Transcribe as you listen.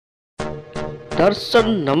दर्शन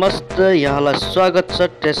नमस्ते, यहाँलाई स्वागत छ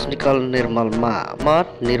टेक्निकल निर्मलमा। म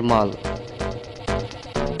निर्मल।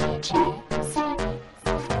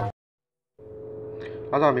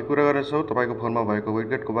 आज हामी कुरा गर्नेछौँ तपाईको फोनमा भएको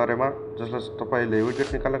विडगेटको बारेमा, जसलाई तपाईले विडगेट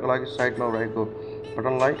निकाल्नको लागि साइडमा रहेको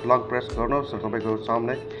बटनलाई लङ प्रेस गर्नुहोस् र तपाईको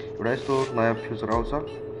सामने एउटा यस्तो नयाँ फ्युचर आउँछ।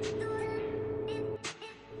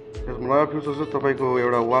 यसमा नयाँ फ्युचर चाहिँ तपाईको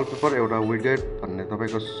एउटा वालपेपर, एउटा विडगेट भन्ने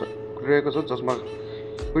तपाईको खुलिरहेको छ, जसमा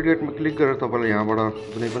विडगेटमा क्लिक गरेर तपाईले यहाँबाट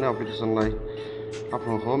कुनै पनि एप्लिकेसनलाई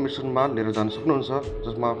आफ्नो होम स्क्रिनमा लिएर जान सक्नुहुन्छ।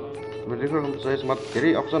 जसमा तपाईले देख्नुहुन्छ यसमा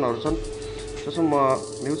धेरै अप्सनहरू छन्, जसमा म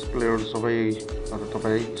न्युज प्लेयर सबै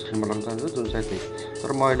तपाईँ स्क्रिनमा लाग्न चाहन्छु, जुन चाहिँ त्यही।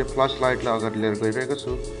 तर म अहिले फ्ल्यास लाइटलाई अगाडि लिएर गइरहेको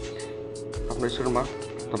छु आफ्नो स्क्रिनमा।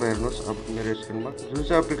 तपाईँ हेर्नुहोस् अब मेरो स्क्रिनमा जुन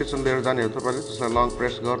चाहिँ एप्लिकेसन लिएर जाने हो तपाईँले त्यसलाई लङ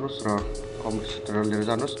प्रेस गर्नुहोस् र होम स्क्रिनमा लिएर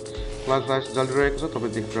जानुहोस्। फ्ल्यास लाइट जलिरहेको छ,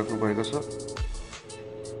 तपाईँ देखिराख्नु भएको छ।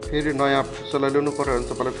 फेरि नयाँ फिचरलाई ल्याउनु पर्यो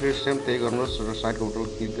भने तपाईँलाई फेरि सेम त्यही गर्नुहोस् र साइडको बटन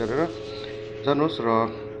क्लिक गरेर जानुहोस् र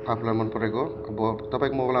आफूलाई मन परेको अब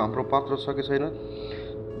तपाईँको मोबाइलमा हाम्रो पात्रो छ कि छैन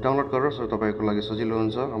डाउनलोड गरेर तपाईँको लागि सजिलो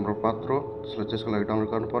हुन्छ हाम्रो पात्रो, त्यसको लागि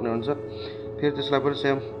डाउनलोड गर्नुपर्ने हुन्छ। फेरि त्यसलाई पनि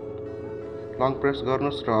सेम लङ प्रेस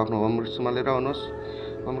गर्नुहोस् र आफ्नो होम स्क्रिनमा लिएर आउनुहोस्।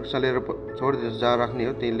 होम स्क्रिनमा लिएर छोडिदिनुहोस्, जहाँ राख्ने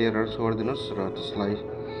हो त्यही लिएर छोडिदिनुहोस् र त्यसलाई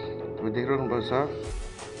तपाईँ देखिराख्नुपर्छ।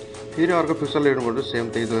 फेरि अर्को फिचर लिनुपर्छ, सेम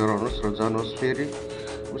त्यही दोहोऱ्याउनुहोस् र जानुहोस्। फेरि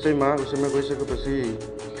उसैमा गइसकेपछि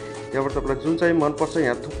त्यहाँबाट तपाईँलाई जुन चाहिँ मनपर्छ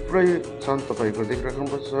यहाँ थुप्रै छन्, तपाईँको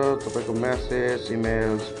देखिराख्नुपर्छ। तपाईँको म्यासेज,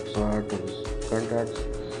 इमेल्स, सर्टहरू, कन्ट्याक्ट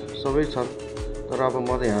सबै छन्। तर अब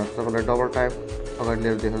म त यहाँ तपाईँलाई डबल टाइम अगाडि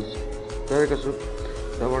लिएर देखाएको छु।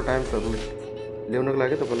 डबल टाइम तपाईँले ल्याउनको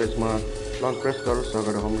लागि तपाईँले यसमा लङ प्रेस गर्नुहोस्,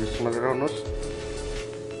 अगाडि होम स्क्रिनमा लिएर आउनुहोस्।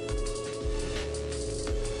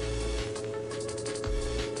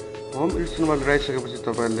 होम स्क्रिनमा लिएर आइसकेपछि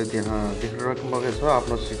तपाईँले त्यहाँ देखिराख्नु भएको छ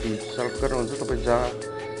आफ्नो सिटी सेलेक्ट गर्नुहुन्छ। तपाईँ जहाँ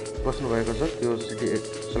बस्नुभएको छ त्यो सिटी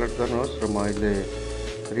सेलेक्ट गर्नुहोस् र म अहिले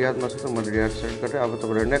रियादमा छु, त मैले रियाद सेलेक्ट गरेँ। अब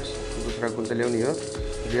तपाईँले नेक्स्ट दूसरा कुन चाहिँ ल्याउने हो,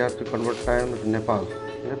 Riyadh to convert time Nepal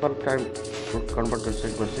time convert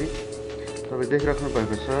गरिसकेपछि तपाईँ देखिराख्नु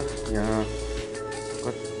भएको छ यहाँ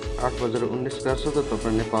 8:19 गर्छ, त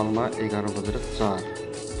तपाईँ नेपालमा 11:04।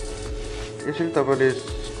 यसरी तपाईँले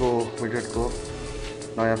यसको विडगेटको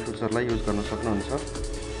नयाँ फिचरलाई युज गर्न सक्नुहुन्छ।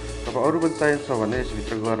 तपाईँ अरू पनि चाहिन्छ भने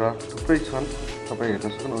यसभित्र गएर थुप्रै छन्, तपाईँ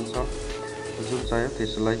हेर्न सक्नुहुन्छ। जुन चाहियो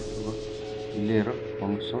त्यसलाई लिएर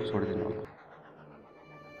होम स्क्रिनमा छोडिदिनु होला।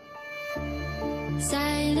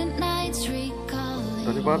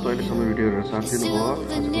 धन्यवाद अहिलेसम्म भिडियो हेरेर साथ दिनुभयो।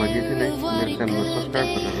 आजको लागि यति नै। मेरो च्यानललाई सब्सक्राइब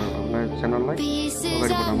गरेर नयाँ च्यानललाई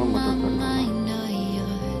अगाडि बढाउनमा मद्दत गर्नुहोला।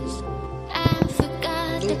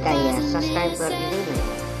 सब्सक्राइब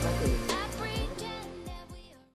गरिदिनु।